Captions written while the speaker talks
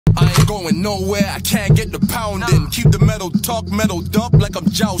going nowhere, I can't get the pounding. Keep the metal talk metaled up like I'm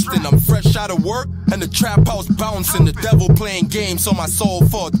jousting. I'm fresh out of work and the trap house bouncing. The devil playing games on my soul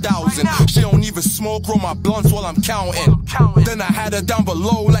for 1,000. She don't even smoke, roll my blunts while I'm counting. Then I had her down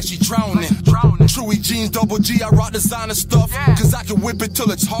below like she drowning. Chewy jeans, double G, I rock designer stuff. Cause I can whip it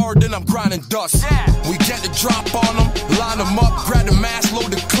till it's hard, then I'm grinding dust. We get the drop on them, line them up, grab the mask, load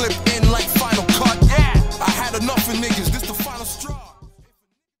the clip in like Final Cut. I had enough of niggas, this the final straw.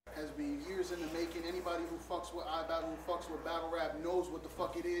 Has been years in the making. Anybody who fucks with iBattle, who fucks with battle rap knows what the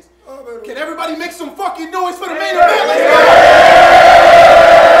fuck it is. Can everybody make some fucking noise for the main event? Let's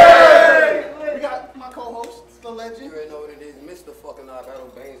go! We got my co-host, the legend. You already know what it is, Mr. fucking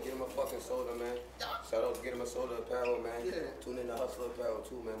iBattle Bangs. Get him a fucking soda, man. Shout out to Get Him a Soda Apparel, man. Tune in to Hustler Apparel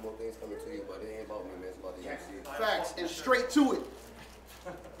too, man. More things coming to you, but it ain't about me, man. It's about the MC. Facts, and straight to it.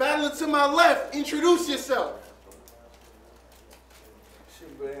 Battler to my left, introduce yourself.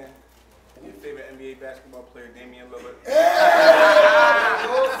 Shit, man. Your favorite NBA basketball player, Damian Lillard. Hey!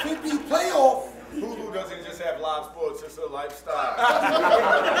 50 playoff. Hulu doesn't just have live sports, it's a lifestyle.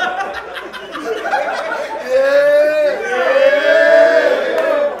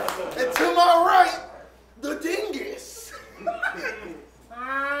 And to my right, the dingus.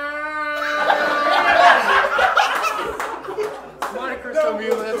 Monte Cristo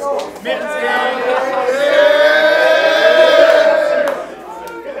MEWLIPS, Mittens Gang.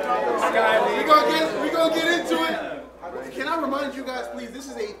 We're gonna get into it. Can I remind you guys, please, this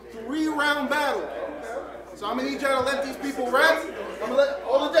is a 3-round battle. So I'm gonna need y'all to let these people rest. I'm gonna let,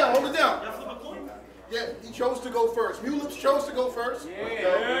 hold it down. Yeah, he chose to go first. MEWLIPS chose to go first.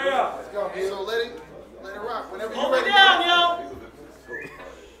 Yeah. Let's go. So let it rock. Whenever you're Hold ready. it down, yo.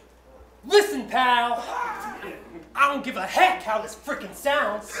 Listen, pal. I don't give a heck how this frickin'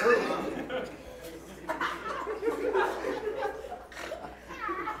 sounds.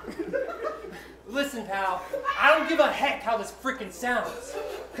 Listen, pal, I don't give a heck how this frickin' sounds.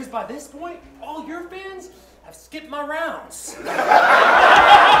 Cause by this point, all your fans have skipped my rounds.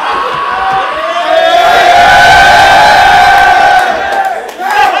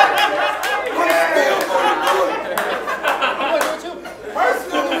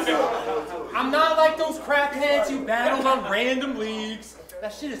 I'm not like those crackheads who battled on random leagues.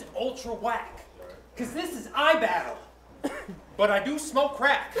 That shit is ultra whack. Cause this is iBattle. But I do smoke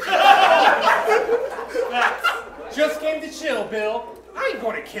crack. Just came to chill, Bill. I ain't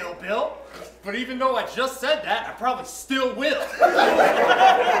gonna kill Bill. But even though I just said that, I probably still will.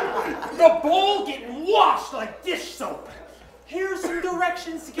 The bowl getting washed like dish soap. Here's some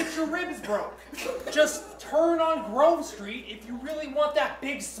directions to get your ribs broke. Just turn on Grove Street if you really want that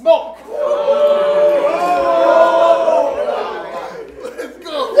big smoke. Let's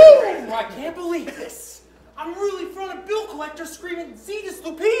go. Woo! I can't believe this. I'm really in front of bill collector screaming Zetus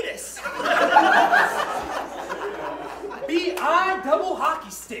Lupidus. B.I. double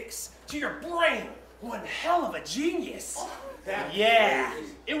hockey sticks to your brain. One hell of a genius. Yeah,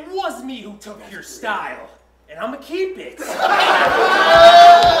 it was me who took your style. And I'ma keep it.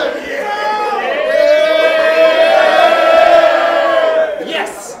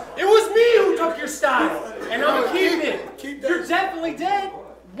 Yes, it was me who took your style. And I'ma keep it. You're definitely dead.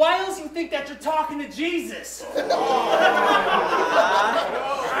 Why else you think that you're talking to Jesus?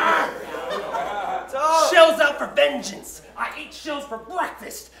 Shells out for vengeance. I ate shells for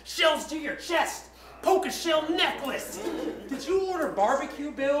breakfast. Shells to your chest. Poke a shell necklace. Did you order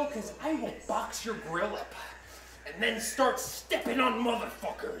barbecue, Bill? Cause I will box your grill up. And then start stepping on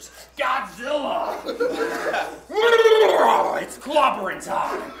motherfuckers. Godzilla! It's clobbering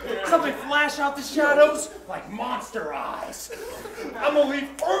time. Something flash out the shadows like monster eyes. I'm gonna leave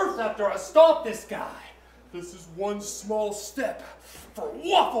Earth after I stop this guy. This is one small step for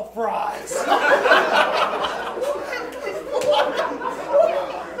waffle fries.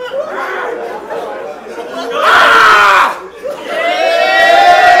 Ah!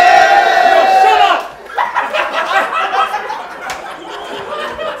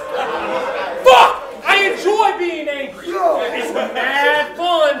 Being angry. It's mad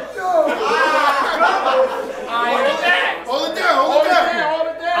fun. Hold it down.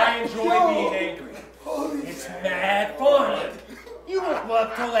 I enjoy being angry. It's mad fun. You won't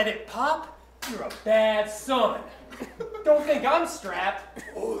love to let it pop. You're a bad son. Don't think I'm strapped.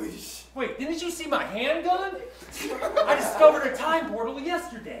 Wait, didn't you see my handgun? I discovered a time portal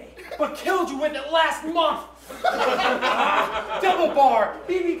yesterday, but killed you with it last month. Double bar,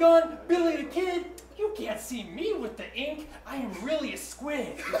 BB gun, Billy the Kid. You can't see me with the ink. I am really a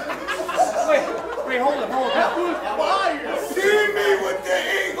squid. Wait, hold on. Fire! See me with the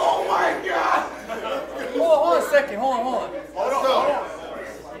ink, oh my God! Hold on a second, hold on. Let's go.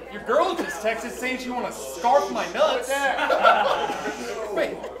 Your girl just texted saying she want to scarf my nuts.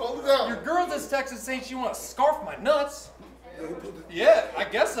 Wait, Hold it down. your girl just texted saying she want to scarf my nuts. Yeah, I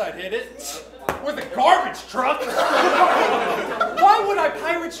guess I'd hit it. With a garbage truck. Why would I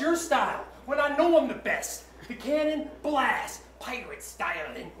pirate your style when I know I'm the best? The cannon, blast, pirate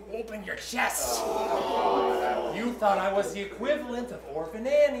style, and open your chest. You thought I was the equivalent of Orphan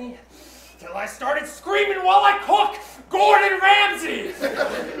Annie. Till I started screaming while I cook! Gordon Ramsay!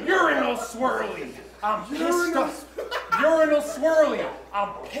 Urinal swirly. I'm pissed off. Urinal swirly.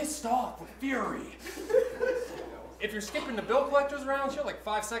 I'm pissed off with fury. If you're skipping the bill collector's rounds, you're like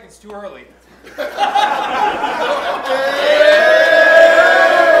 5 seconds too early.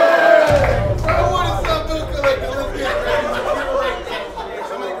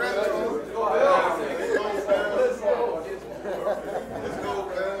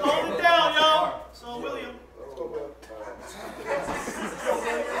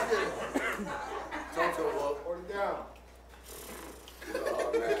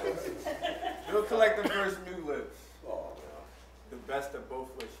 Bill Collector versus MEWLIPS. The best of both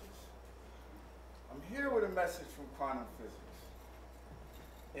wishes. I'm here with a message from quantum physics.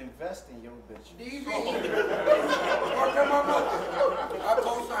 Invest in your bitch. I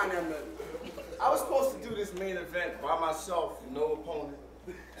co-sign that message. I was supposed to do this main event by myself, no opponent,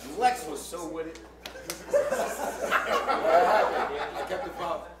 and Lex was so with it. I kept it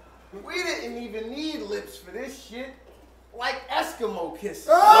foul. We didn't even need lips for this shit. Like Eskimo kisses.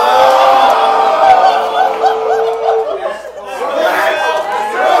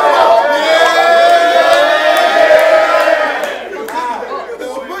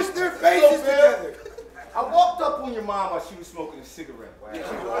 Push their faces together. I walked up on your mom while she was smoking a cigarette.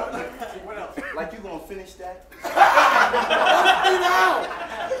 Like you gonna finish that?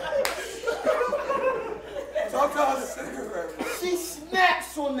 Talk to us, cigarette. She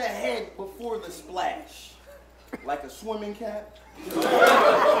snaps on the head before the splash. Like a swimming cap.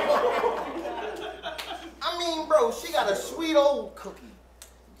 I mean, bro, she got a sweet old cookie.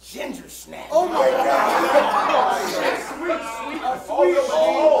 Ginger snap. Oh my God. Sweet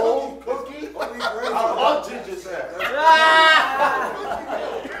old cookie. I love ginger snap.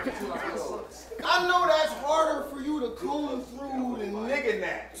 I know that's harder for you to comb through than nigga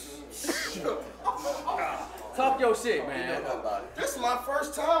naps. Talk your shit, man. This is my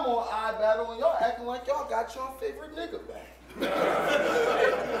first time on iBattle and y'all acting like y'all got your favorite nigga back.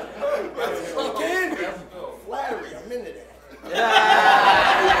 Again? Flattery, I'm into that.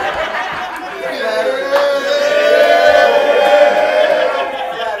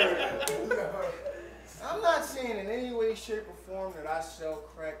 I'm not saying in any way, shape, or form that I sell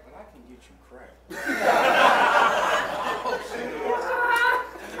crack, but I can get you crack.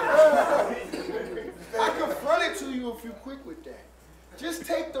 I confront it to you if you quick with that. Just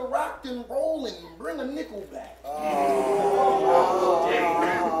take the rock and roll and bring a nickel back.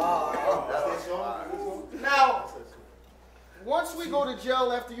 Now, once we go to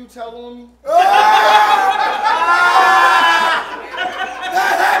jail after you tell on me. That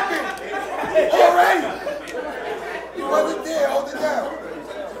happened already. You wasn't there. Hold it down.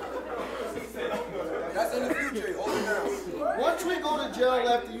 That's in the future. Hold it down. Once we go to jail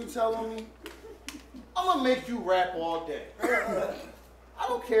after you tell on me, I'm gonna make you rap all day. I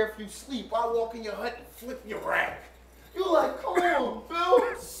don't care if you sleep. I walk in your hut and flip your rack. You like, come on, Bill.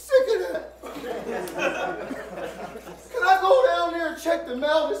 I'm sick of that. Can I go down there and check the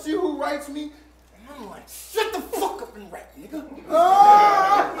mail to see who writes me? And I'm like, shut the fuck up and rap, nigga. And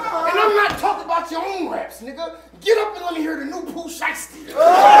I'm not talking about your own raps, nigga. Get up and let me hear the new Pooh Shiesty.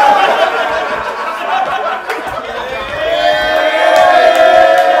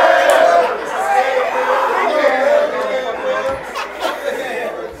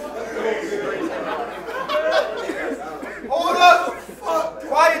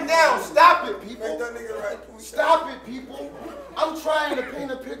 Quiet down. Stop it, people. Stop it, people. I'm trying to paint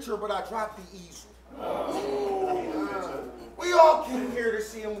a picture, but I dropped the easel. We all came here to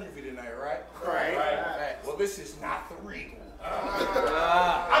see a movie tonight, right? Right. Well, this is not the Regal.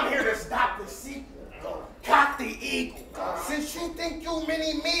 I'm here to stop the sequel. Cock the eagle. Since you think you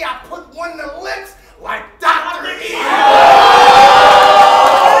mini me, I put one to lips like Dr. Evil.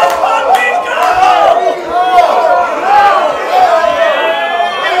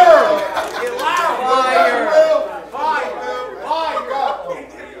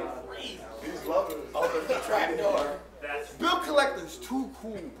 Bill Collector's too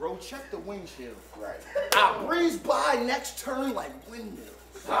cool, bro. Check the windshield. Right. I breeze by next turn like windmills.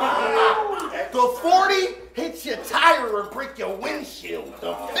 The 40 hits your tire and break your windshield.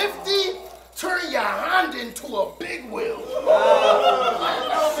 The 50 turn your Honda into a big wheel.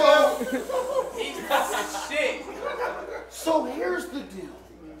 So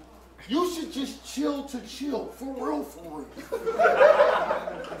chill to chill, for real, for real.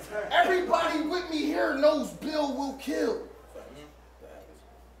 Everybody with me here knows Bill will kill.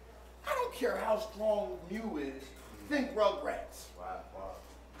 I don't care how strong Mew is, think Rugrats.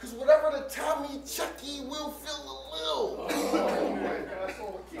 Cause whatever the Tommy Chucky will feel a little.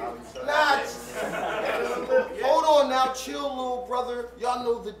 Nah, hold on now, chill, little brother. Y'all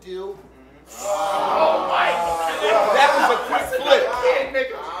know the deal. Oh my God. That was a quick flip.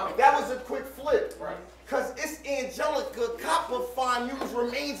 That was a quick flip. Cause it's Angelica, copper find Mew's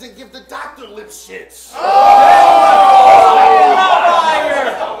remains and give the doctor lip shits.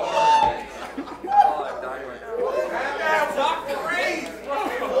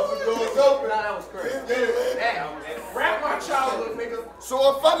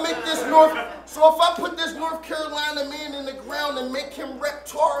 So if I put this North Carolina man in the ground and make him rep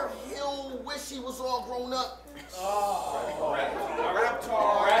Tar, he'll wish he was all grown up. Rep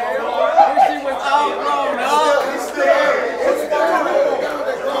Tar. Wish he was all grown up.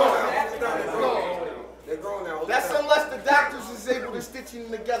 That's unless the doctors is able to stitch them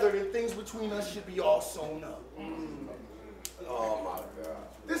together, then things between us should be all sewn up. Oh my God.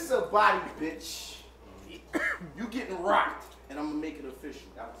 This is a body, bitch. You getting rocked. And I'm gonna make it official.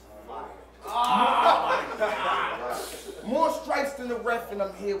 That was fire. Oh my God. More stripes than the ref, and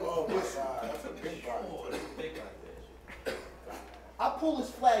I'm here with a whistle. That's a big guy. I pull his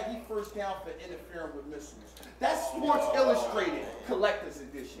flag, he first down for interfering with missiles. That's Sports Illustrated, collector's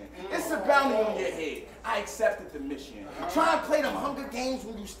edition. It's a bounty on your head. I accepted the mission. Try and play them Hunger Games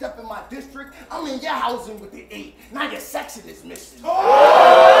when you step in my district. I'm in your housing with the 8. Now your section is missing.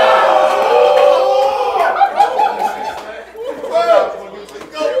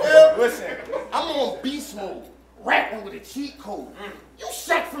 Listen, I'm on beast mode, rapping with a cheat code. You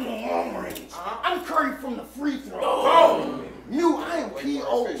shot from the long range. I'm Curry from the free throw. Mew, I am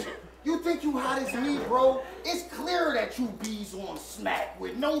P.O. You think you hot as me, bro? It's clear that you bees on smack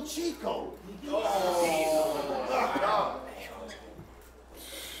with no cheat code.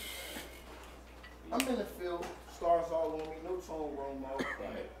 I'm in the field, stars all on me, no tone Romo.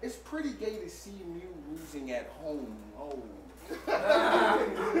 It's pretty gay to see Mew losing at home. Oh.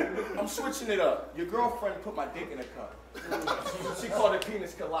 I'm switching it up. Your girlfriend put my dick in a cup. She called it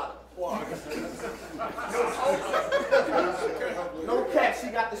penis colada. No cat, she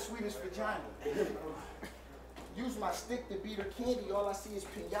got the sweetest vagina. Use my stick to beat her candy, all I see is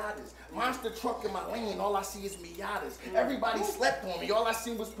pinatas. Monster truck in my lane, all I see is Miatas. Everybody slept on me, all I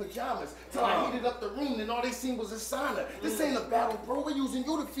seen was pajamas. Till I heated up the room, and all they seen was a sauna. This ain't a battle, bro, we're using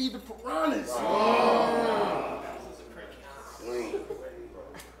you to feed the piranhas.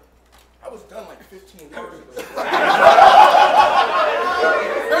 I was done like 15 years ago.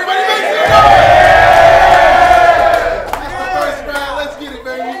 Everybody make it! First round, let's get it,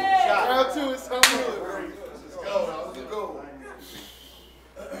 baby. Round 2 is so good. Let's go.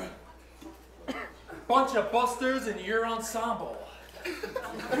 Bunch of busters in your ensemble.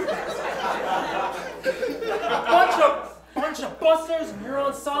 Bunch of busters in your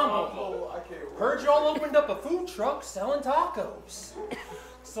ensemble. Heard y'all opened up a food truck selling tacos.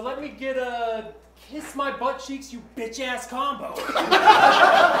 So let me get a kiss my butt cheeks, you bitch ass combo.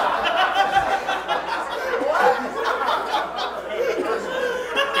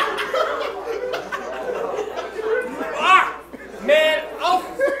 Man, I'll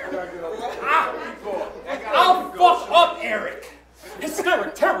fuck up Eric.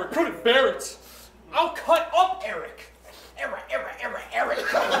 Hysteric terror couldn't bear it. I'll cut up Eric. Eric.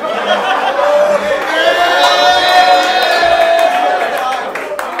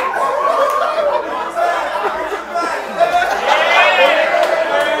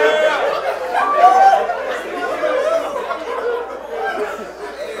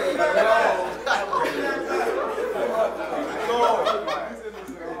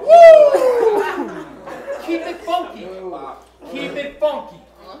 Keep it funky.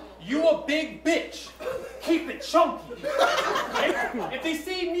 You a big bitch. Keep it chunky. If they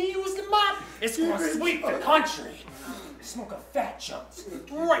see me use the mop, it's gonna sweep the country. Smoke a fat chunks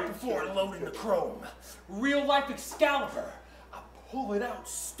right before loading the chrome. Real life Excalibur. I pull it out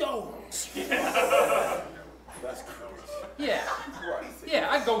stones. That's crazy. Yeah. Yeah,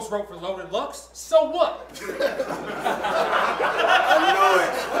 I ghost wrote for Loaded Lux. So what? I know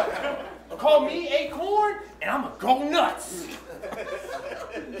it. Call me Acorn, and I'ma go nuts.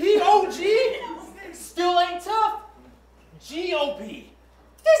 He OG, still ain't tough. GOP,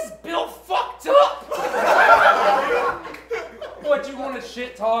 this bill fucked up. What, you wanna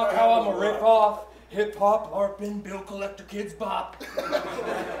shit talk how I'm a rip-off? Hip-hop, LARPing, bill collector, kids bop.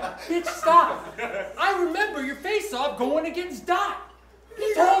 Bitch, stop. I remember your face-off going against Dot. He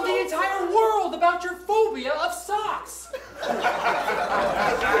Told the entire world about your phobia of socks. Hey,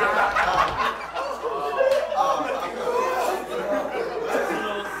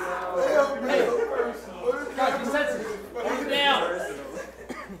 guys, be sensitive. Hold it down.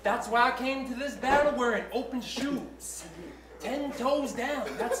 That's why I came to this battle wearing open shoes. 10 toes down,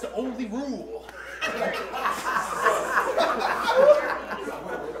 that's the only rule.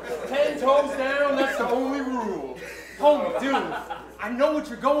 10 toes down, that's the only rule. Homie, dude, I know what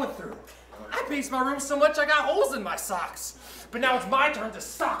you're going through. I based my room so much I got holes in my socks. But now it's my turn to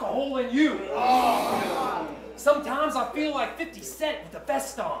sock a hole in you. Sometimes I feel like 50 Cent with a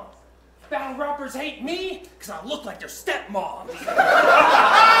vest on. Battle rappers hate me because I look like their stepmom.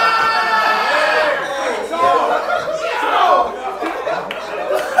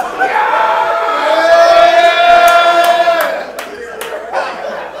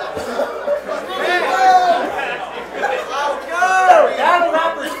 Battle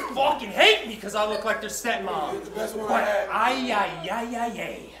rappers fucking hate me because I look like their stepmom. But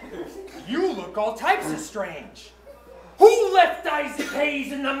ay. You look all types of strange. Who left Isaac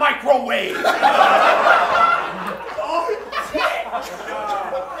Hayes in the microwave? Oh, shit! I'm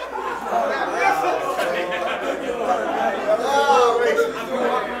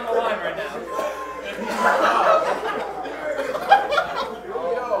walking on the line right now.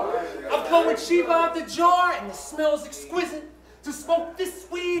 I'm blowing Shiva out the jar, and the smell's exquisite. To smoke this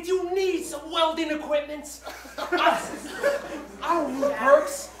weed, you need some welding equipment. I don't need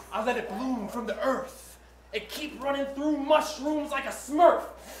perks. I let it bloom from the earth. It keep running through mushrooms like a smurf.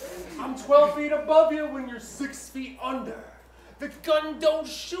 I'm 12 feet above you when you're 6 feet under. The gun don't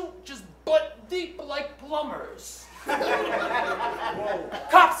shoot, just butt deep like plumbers.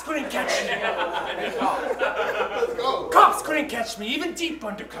 Cops couldn't catch me. Cops couldn't catch me, even deep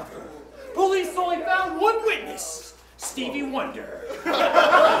undercover. Police only found one witness, Stevie Wonder.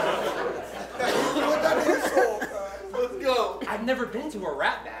 Let's go. I've never been to a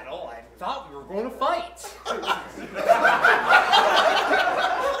rap battle. I thought we were going to fight.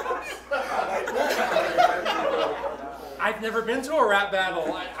 I've never been to a rap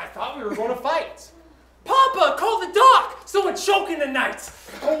battle. I thought we were going to fight. Papa, call the doc! Someone choking tonight.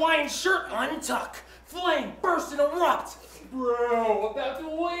 Hawaiian shirt untuck. Flame burst and erupt. Bro, about to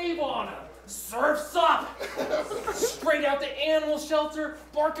wave on him. Surf's up. Straight out the animal shelter,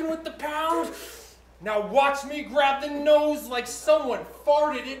 barking with the pound. Now watch me grab the nose like someone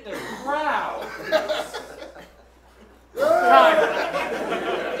farted in the crowd. Time.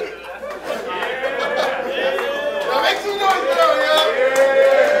 Now make some noise, yo!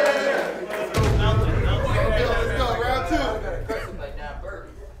 Let's go, round two.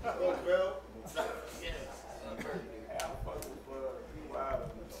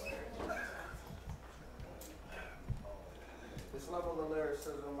 This level of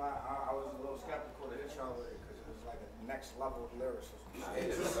lyricism, I was a little skeptical to hit y'all with it because it was like a next level of lyricism.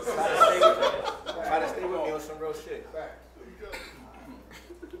 Try to stay with me on some real shit.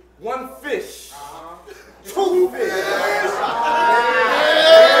 One fish. Two fish.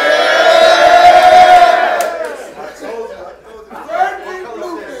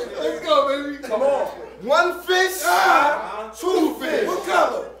 Let's go, baby. Come on. One fish. Two fish. What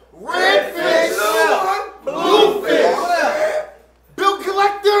color? Red fish. Blue fish. Bill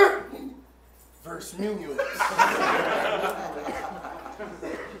Collector versus MEWLIPS.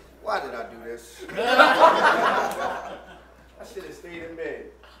 Why did I do this? I should have stayed in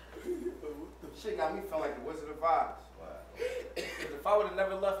bed. Shit got me feeling like the Wizard of Oz. If I would have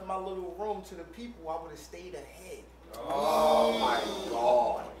never left my little room to the people, I would have stayed ahead. Oh my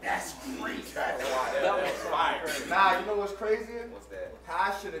God. That's great. That was fire. Nah, you know what's crazy? What's that?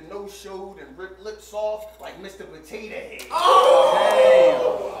 How I should have no-showed and ripped lips off like Mr. Potato Head.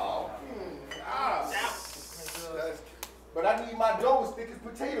 Oh! But I need my dough as thick as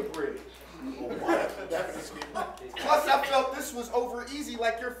potato bread. Plus, I felt this was over easy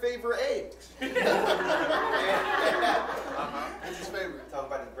like your favorite eggs. What's his favorite? Talk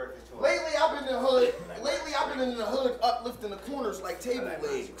about his breakfast too. Lately, I've been in the hood uplifting the corners like table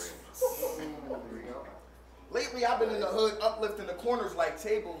legs. Lately, I've been in the hood uplifting the corners like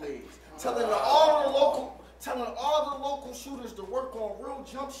table legs, telling all the local shooters to work on real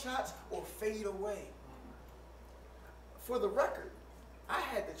jump shots or fade away. For the record, I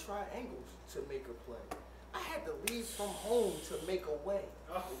had to try angles to make a play. I had to leave from home to make a way.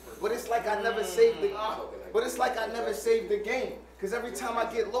 But it's like I never saved the game. Because every time I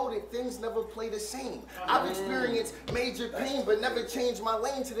get loaded, things never play the same. I've experienced major pain, but never changed my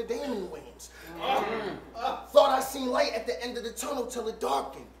lane to the Damon Wayans. Thought I seen light at the end of the tunnel till it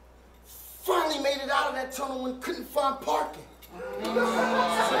darkened. Finally made it out of that tunnel and couldn't find parking.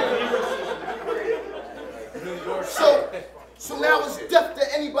 So now it's deaf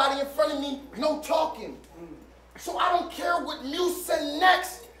to anybody in front of me, no talking. So I don't care what Mew send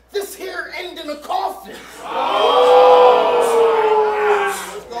next. This here end in a coffin. Let's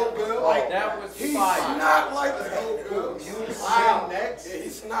go, Bill. Like that was He's fire. not like the Next.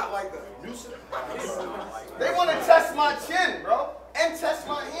 He's not like the They want to test my chin, bro, and test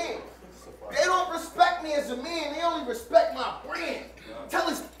my hand. They don't respect me as a man. They only respect my brand. Tell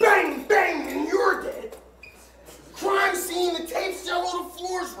us bang, bang, and you're dead. Crime scene, the tape's yellow, the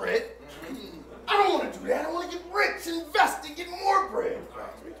floor's red. I don't want to do that. I want to get rich, invest, and get more bread.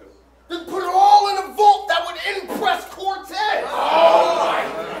 Then put it all in a vault that would impress Cortez.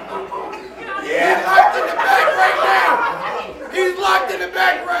 He's locked in the back right now. He's locked in the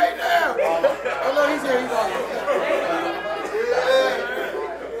back right now. Oh no, he's here. He's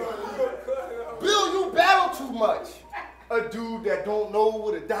Bill, you battle too much. A dude that don't know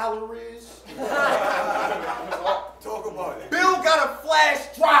what $1 is. Talk about it. Bill got a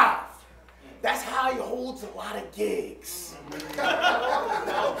flash drive. That's how he holds a lot of gigs.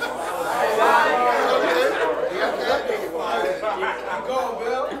 Go,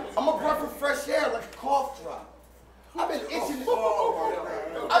 Bill. I'm a breath of fresh air like a cough drop. I've been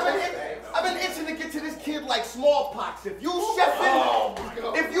itching to get to this kid like smallpox. If you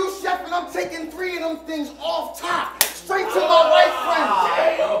chefing, I'm taking 3 of them things off top. Straight to my white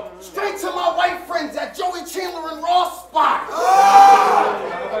friends. Straight to my white friends at Joey Chandler and Ross spot.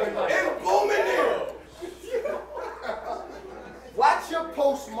 And boom in there. Watch your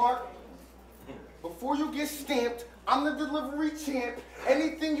postmark. Before you get stamped, I'm the delivery champ.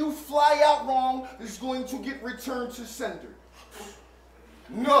 Anything you fly out wrong is going to get returned to sender.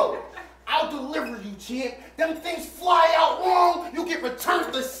 No, I'll deliver you, champ. Them things fly out wrong, you get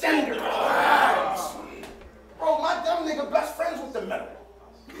returned to sender. Bro, my dumb nigga best friends with the metal.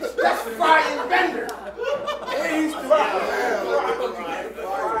 That's Fry and Bender.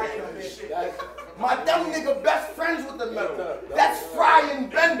 My dumb nigga best friends with the metal. That's Fry and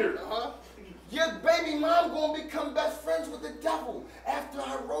Bender. Your baby mom gonna become best friends with the devil after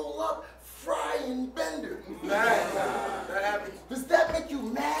I roll up Fry and Bender. Does that make you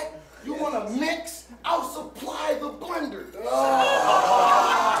mad? You wanna mix? I'll supply the blender.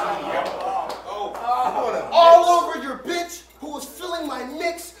 All over your bitch who was filling my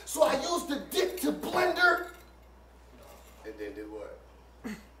mix, so I used the dick to blender. And then did what?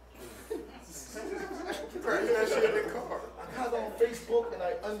 Bring that shit in the car. I got it on Facebook and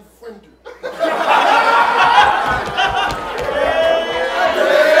I unfriended her. I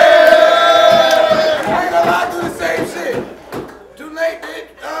ain't gonna lie, do the same shit. Too late, bitch.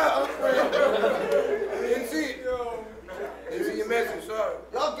 Didn't see it. Didn't see your message, sorry.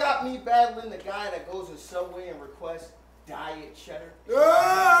 Y'all got me battling the guy that goes to Subway and requests diet cheddar.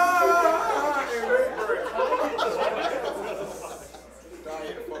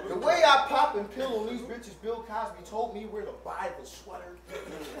 The way I pop and pill on these bitches, Bill Cosby told me where to buy the sweater.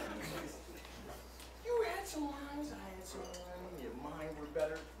 You had some lines, I had some lines, your mind were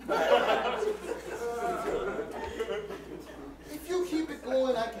better. If you keep it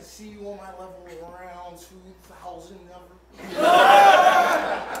going, I can see you on my level around 2,000 number.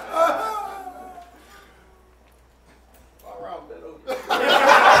 All around that over.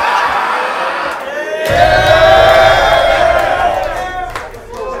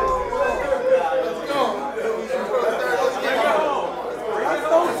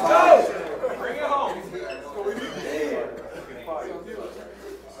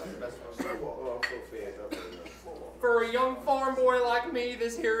 For a young farm boy like me,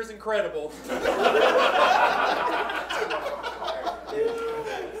 this here is incredible.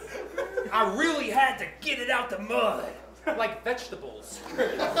 I really had to get it out the mud, like vegetables.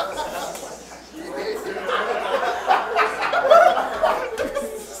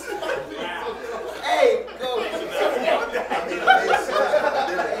 Hey, go.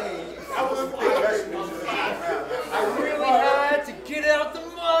 I really had to get it out the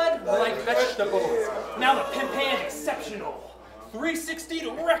mud, like vegetables. Now the pimp hand exceptional, 360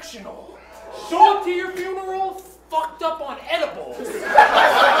 directional. Show up to your funeral, fucked up on edibles.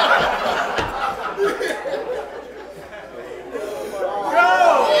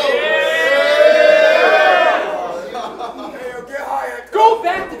 Go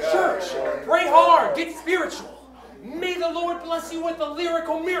back to church, pray hard, get spiritual. May the Lord bless you with a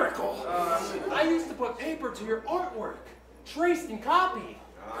lyrical miracle. I used to put paper to your artwork, traced and copied.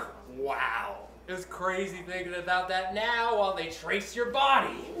 Wow. It's crazy thinking about that now while they trace your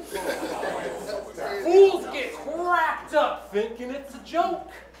body. Fools get cracked up thinking it's a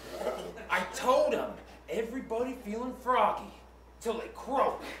joke. I told them, everybody feeling froggy. till they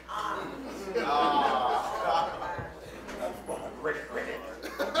croak. Ribbit, ribbit.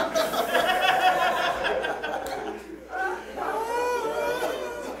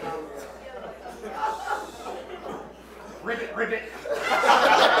 Ribbit, ribbit.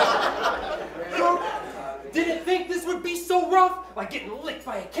 Didn't think this would be so rough, like getting licked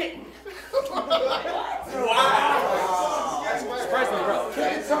by a kitten. Wow. Surprisingly rough.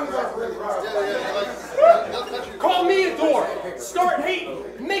 Call me a dork. Start hating,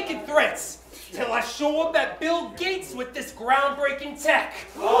 making threats. Till I show up at Bill Gates with this groundbreaking tech.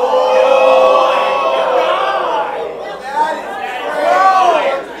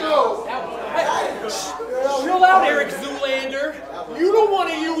 Chill out, Eric Zoolander. You don't want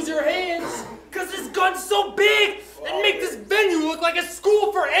to use your hands, because this gun's so big and make this venue look like a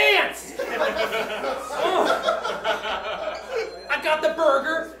school for ants. I got the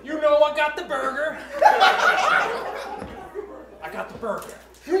burger. You know I got the burger. I got the burger.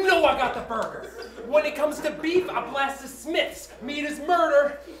 You know I got the burger. When it comes to beef, I blast the Smiths. Meat is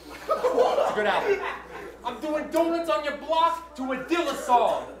murder. It's a good album. I'm doing donuts on your block to a Dilla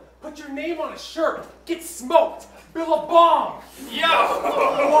song. Put your name on a shirt. Get smoked. Billabong. Yo!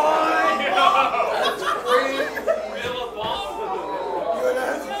 What? That's crazy. Billabong? Yo,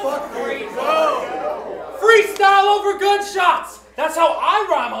 that's fucking crazy. Freestyle over gunshots. That's how I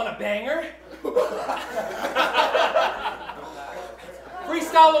rhyme on a banger.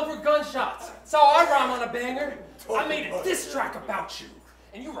 Freestyle over gunshots. That's how I rhyme on a banger. I made a diss track about you,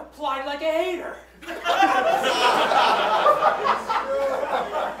 and you replied like a hater. He's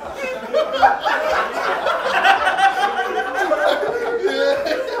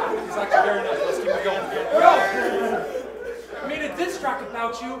actually very nice. Let's keep it going. Go! I made a diss track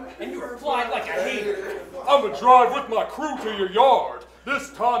about you, and you replied like a hater. I'm gonna drive with my crew to your yard.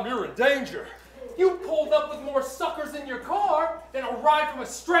 This time you're in danger. You pulled up with more suckers in your car than a ride from a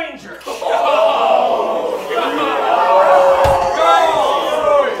stranger.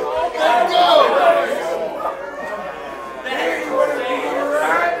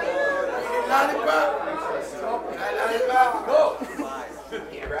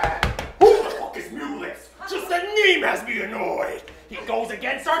 Who the fuck is MEWLIPS? Just the name has me annoyed. He goes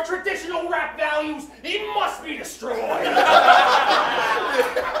against our traditional rap values. He must be destroyed.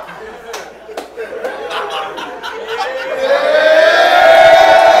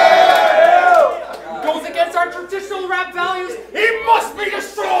 Goes against our traditional rap values. He must be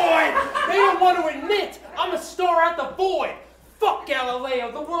destroyed. They don't want to admit I'm a star out the void. Fuck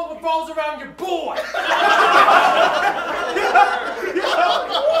Galileo. The world revolves around your boy.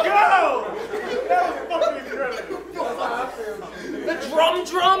 Go! That was fucking incredible. The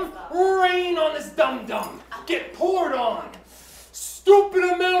drum, rain on this dum-dum. Get poured on. Stupid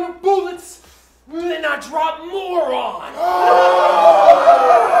amount of bullets, then I drop more on.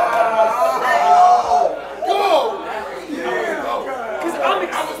 Go! Because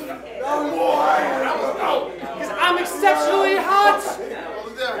I'm exceptionally hot.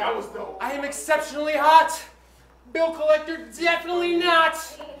 I am exceptionally hot. Bill collector, definitely not.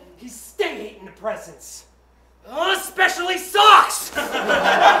 He's stay hating the presents. Especially socks!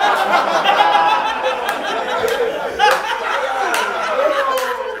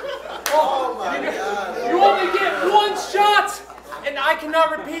 You only get one shot, and I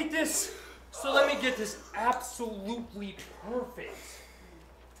cannot repeat this. So let me get this absolutely perfect.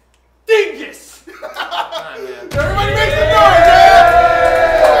 Dingus! Everybody make some noise,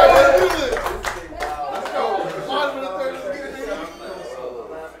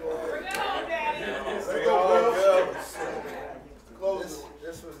 Let's go.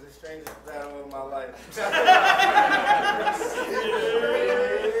 This was the strangest battle of my life. Yes!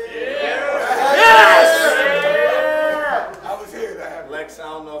 I was here to have Lex. I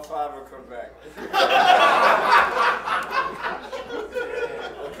don't know if I ever come back.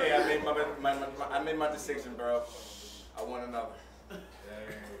 Okay, I made my decision, bro. I want another.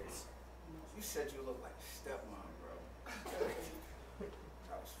 You said you look like a stepmom, bro.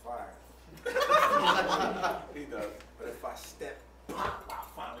 That was fire. He does. But if I step, pop, I'll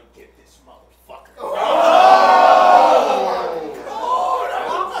finally get this motherfucker.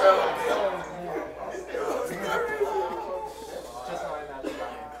 Just how I imagine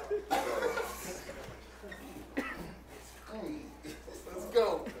Let's go.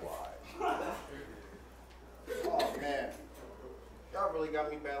 Oh, man. Y'all really got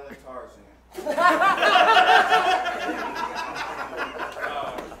me battling Tarzan.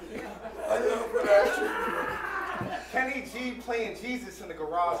 Kenny G playing Jesus in the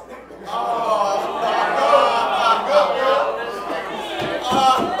garage band.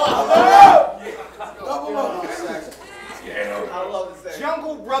 I love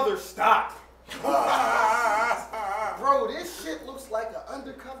Jungle Brother, stop. Bro, this shit looks like an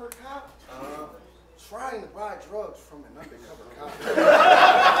undercover cop trying to buy drugs from an undercover cop.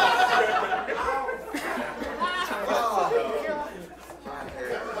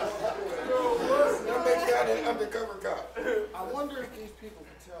 What makes you an undercover cop? I wonder if these people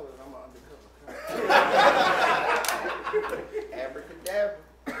can tell that I'm an undercover cop. Abracadabra.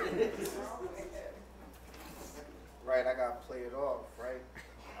 Right, I gotta play it off, right?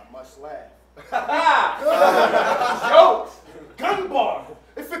 I must laugh. Jokes! Gun bar!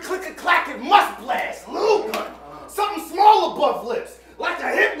 If it click a clack, it must blast. Little gun! Something small above lips, like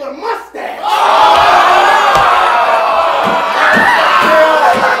a Hitler mustache!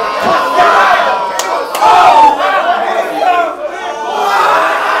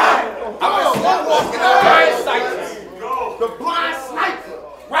 The blind sniper!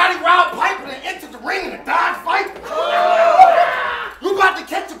 Rowdy Rob Piper that entered the ring in a Dodge Viper! You about to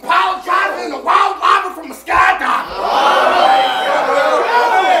catch a pile driver in a wild lava from a skydiver!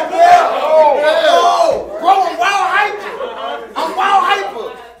 Bro, I'm wild hyper! I'm wild hyper!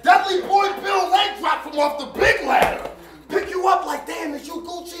 Dudley Boy Bill leg drop from off the big ladder! Pick you up like, damn, is you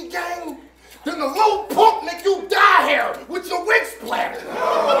Gucci gang? Then the little punk make you dye hair with your wig splatter!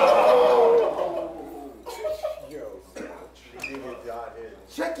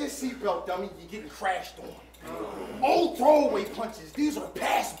 Check your seatbelt, dummy. You're getting crashed on. Old throwaway punches. These are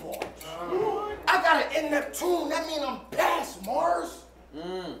pass bars. I got an in Neptune. That means I'm past Mars.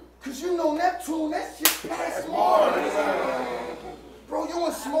 Cause you know Neptune, that's just past Mars. Bro, you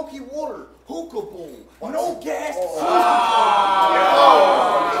in smoky water. Hookah bowl. No gas.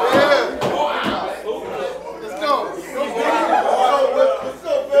 Let's go. This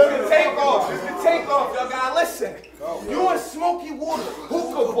is the takeoff. Y'all gotta listen. You in smoky water,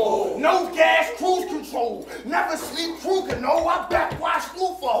 hookah bowl, no gas, cruise control, never sleep Kruger, no, I backwash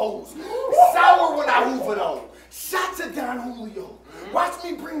loofah hoes. Sour when I hoover though, shots of Don Julio. Watch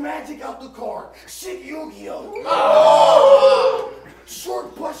me bring magic out the car, shit Yu-Gi-Oh.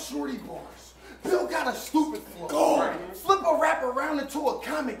 Short bus shorty bars, Bill got a stupid flow. Flip a rap around into a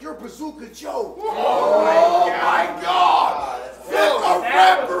comic, you're Bazooka Joe. Oh my God. Flip a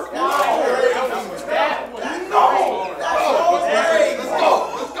rapper.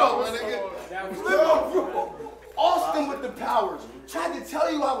 Let's go, my nigga. Austin with the powers. Tried to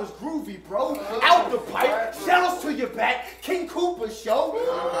tell you I was groovy, bro. Out the pipe, shells to your back, King Cooper show.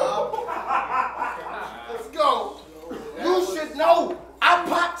 Let's go. You should know, I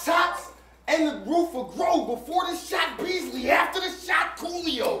pop tops and the roof will grow before the shot Beasley, after the shot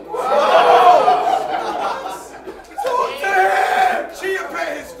Coolio. She a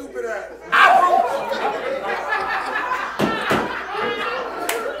pay stupid ass.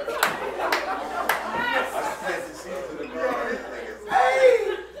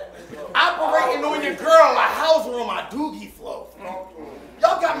 Operating on your girl, I house her on my doogie flow.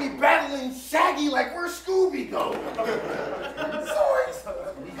 Y'all got me battling Shaggy like where's Scooby go?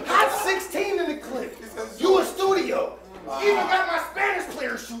 Hot 16 in the clip. You a studio. Even got my Spanish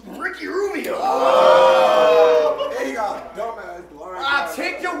player shooting Ricky Rubio. There you go. Dumbass blind. I'll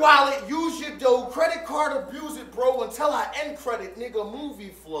take your wallet, use your dough, credit card, abuse it, bro, until I end credit, nigga, movie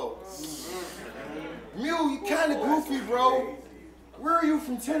flow. Mew, you kinda goofy, bro. Where are you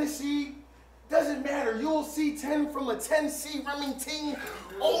from, Tennessee? Doesn't matter, you'll see 10 from a 10C Remington,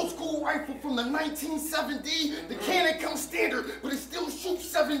 old school rifle from the 1970. The cannon comes standard, but it still shoots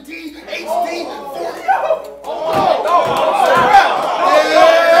 7D, HD, 40.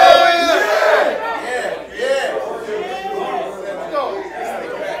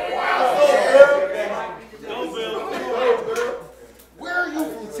 Where are you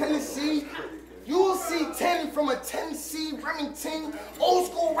from, Tennessee? You will see 10 from a 10C Remington, old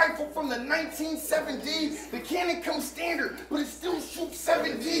school rifle from the 1970s. The cannon comes standard, but it still shoots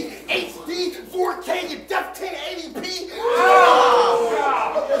 7D, HD, 4K, and def 1080p.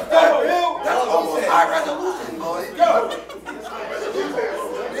 That's almost high resolution, boy. Go.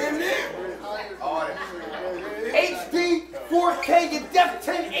 HD, 4K, and def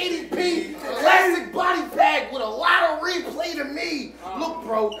 1080p. Classic body bag with a lot of replay to me. Look,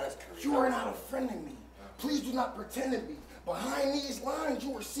 bro, you are not a friend of me. Please do not pretend to be. Behind these lines,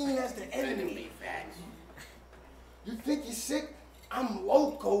 you are seen as the enemy. You think you're sick? I'm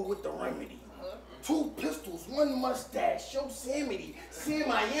loco with the remedy. 2 pistols, 1 mustache, Yosemite.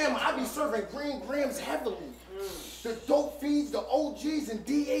 Sam I am, I be serving green grams heavily. The dope feeds, the OGs and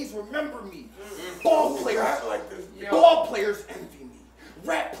DAs remember me. Ball players envy me.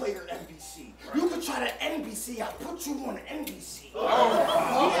 Rap player NBC. You could try to NBC, I'll put you on NBC.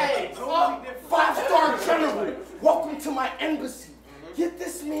 5-star general, welcome to my embassy. Get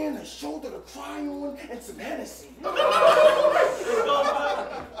this man a shoulder to cry on and some Hennessy.